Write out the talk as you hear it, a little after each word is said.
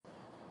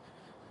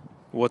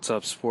What's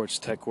up, sports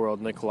tech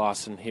world? Nick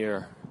Lawson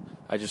here.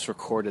 I just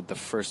recorded the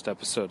first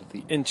episode of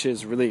The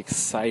Inches. Really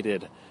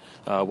excited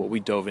what we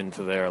dove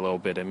into there a little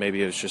bit, and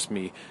maybe it was just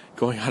me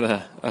going on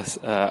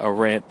a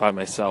rant by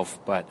myself,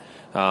 but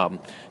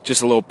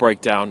just a little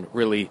breakdown.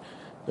 Really,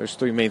 there's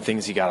three main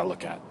things you got to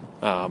look at.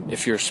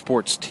 If you're a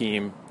sports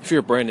team, if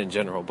you're a brand in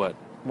general, but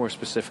more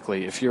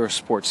specifically, if you're a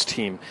sports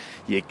team,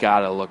 you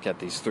got to look at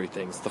these three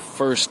things. The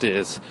first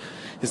is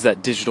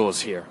that digital is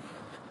here.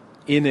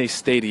 In a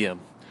stadium,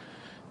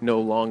 no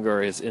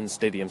longer is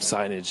in-stadium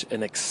signage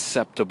an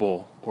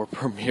acceptable or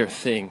premier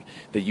thing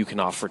that you can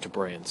offer to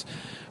brands.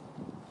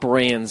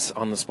 Brands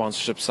on the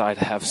sponsorship side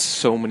have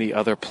so many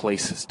other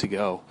places to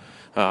go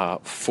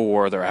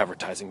for their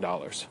advertising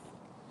dollars.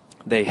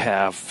 They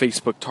have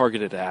Facebook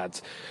targeted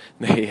ads.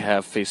 They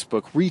have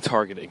Facebook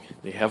retargeting.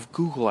 They have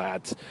Google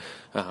ads.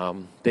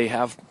 They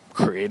have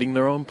creating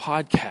their own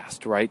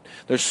podcast, right?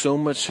 There's so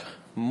much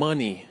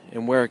money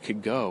and where it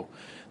could go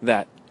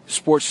that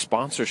sports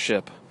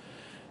sponsorship,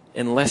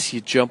 unless you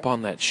jump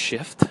on that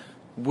shift,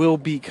 will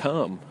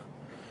become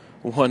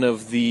one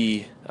of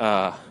the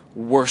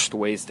worst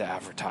ways to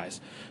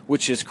advertise,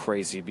 which is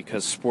crazy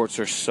because sports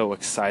are so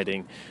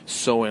exciting,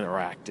 so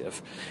interactive.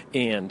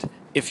 And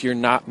if you're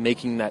not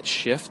making that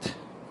shift,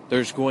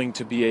 there's going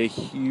to be a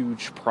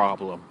huge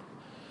problem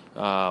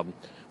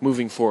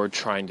moving forward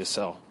trying to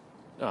sell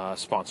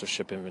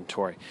sponsorship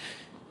inventory.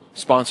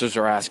 Sponsors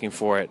are asking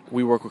for it.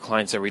 We work with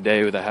clients every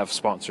day that have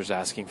sponsors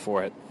asking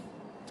for it.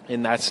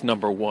 And that's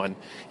number one,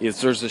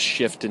 is there's a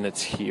shift and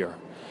it's here.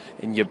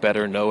 And you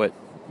better know it.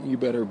 You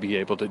better be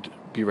able to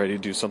be ready to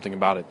do something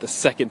about it. The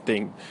second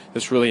thing,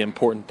 this really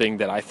important thing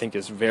that I think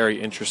is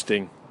very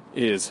interesting,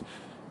 is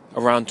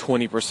around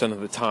 20% of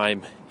the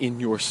time in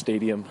your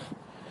stadium,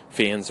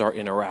 fans are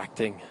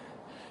interacting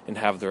and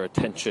have their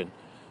attention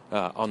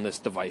on this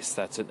device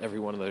that's in every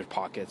one of their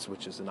pockets,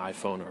 which is an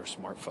iPhone or a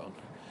smartphone.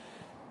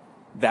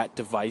 That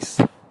device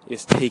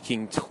is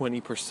taking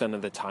 20%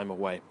 of the time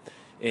away.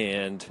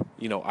 And,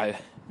 you know,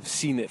 I've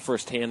seen it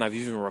firsthand. I've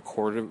even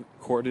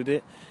recorded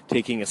it,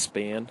 taking a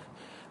span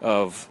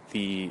of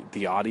the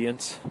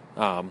audience.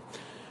 When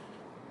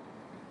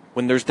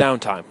there's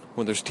downtime,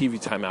 when there's TV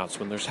timeouts,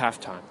 when there's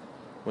halftime,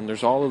 when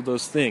there's all of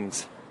those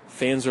things,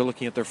 fans are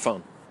looking at their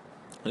phone.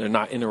 They're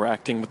not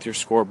interacting with your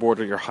scoreboard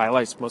or your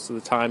highlights most of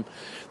the time.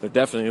 They're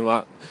definitely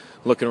not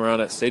looking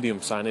around at stadium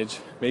signage.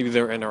 Maybe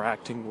they're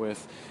interacting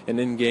with an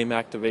in-game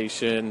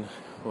activation,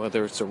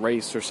 whether it's a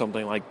race or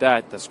something like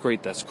that. That's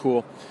great, that's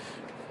cool.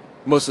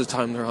 Most of the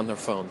time they're on their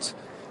phones.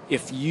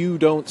 If you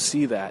don't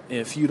see that,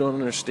 if you don't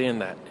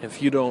understand that,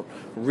 if you don't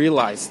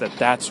realize that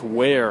that's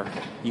where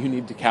you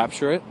need to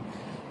capture it,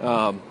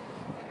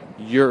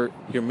 you're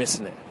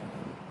missing it,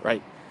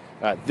 right?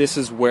 This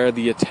is where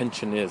the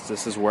attention is.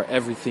 This is where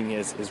everything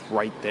is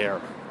right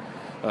there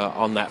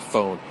on that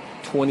phone.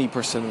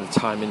 20% of the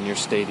time in your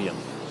stadium.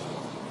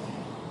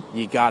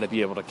 You got to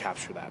be able to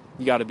capture that.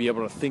 You got to be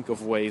able to think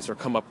of ways or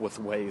come up with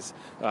ways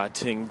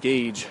to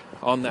engage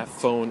on that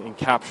phone and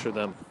capture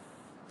them.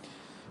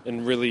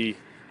 And really,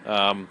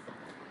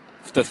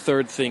 the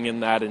third thing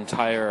in that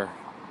entire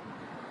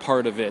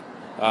part of it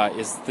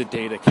is the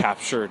data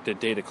capture, the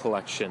data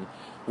collection.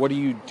 What are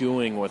you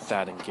doing with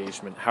that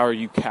engagement? How are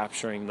you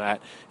capturing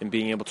that and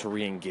being able to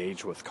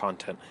re-engage with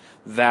content?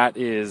 That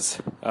is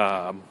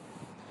the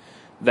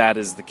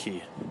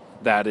key.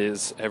 That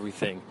is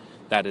everything.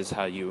 That is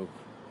how you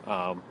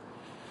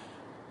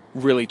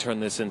really turn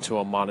this into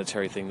a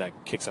monetary thing that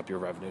kicks up your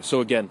revenue.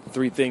 So again,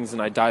 three things,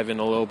 and I dive in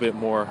a little bit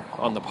more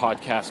on the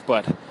podcast,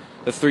 but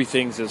the three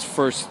things is,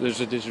 first, there's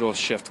a digital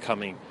shift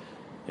coming,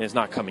 and it's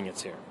not coming,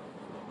 it's here.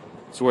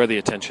 It's where the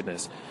attention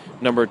is.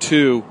 Number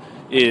two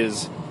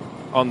is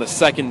on the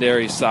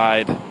secondary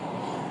side,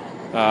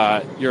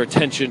 your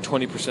attention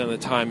 20% of the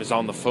time is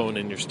on the phone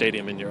in your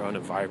stadium, in your own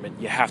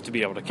environment. You have to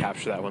be able to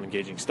capture that when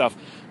engaging stuff.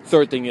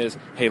 Third thing is,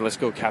 hey, let's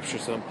go capture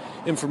some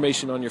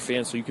information on your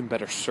fans so you can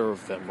better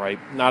serve them, right?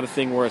 Not a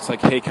thing where it's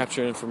like, hey,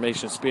 capture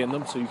information, spam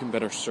them so you can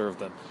better serve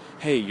them.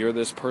 Hey, you're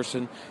this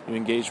person, you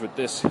engage with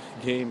this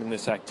game and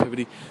this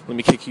activity. Let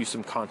me kick you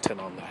some content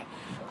on that.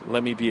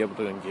 Let me be able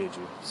to engage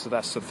you. So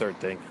that's the third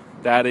thing.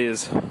 That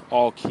is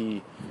all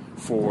key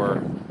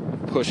for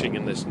pushing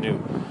in this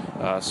new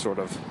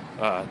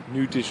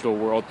new digital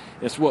world.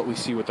 It's what we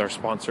see with our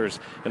sponsors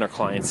and our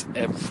clients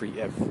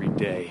every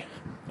day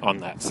on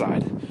that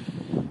side.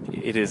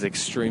 It is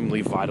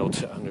extremely vital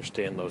to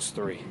understand those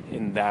three,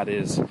 and that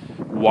is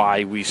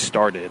why we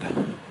started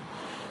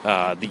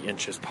the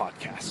Inches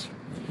podcast.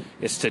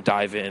 It's to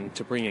dive in,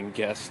 to bring in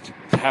guests,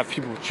 to have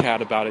people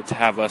chat about it, to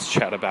have us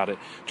chat about it,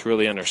 to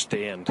really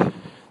understand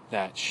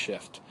that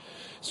shift.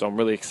 So I'm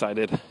really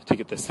excited to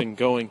get this thing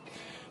going.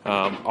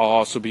 I'll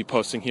also be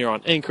posting here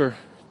on Anchor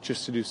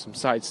just to do some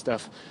side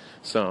stuff,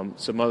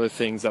 some other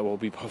things that we'll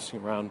be posting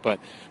around. But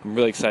I'm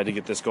really excited to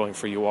get this going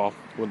for you all.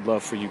 Would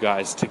love for you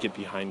guys to get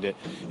behind it.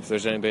 If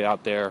there's anybody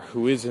out there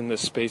who is in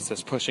this space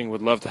that's pushing,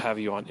 would love to have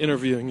you on,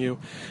 interviewing you,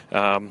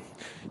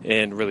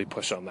 and really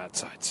push on that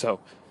side. So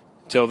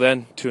till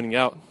then, tuning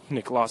out,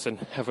 Nick Lawson.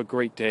 Have a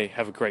great day.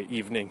 Have a great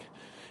evening,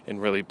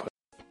 and really push.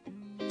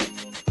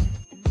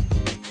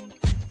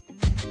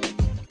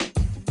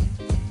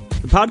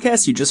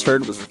 podcast you just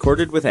heard was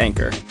recorded with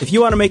Anchor. If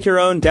you want to make your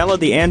own, download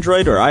the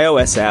Android or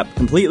iOS app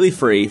completely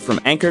free from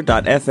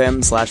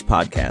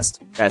anchor.fm/podcast.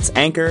 That's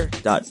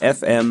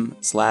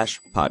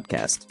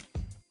anchor.fm/podcast.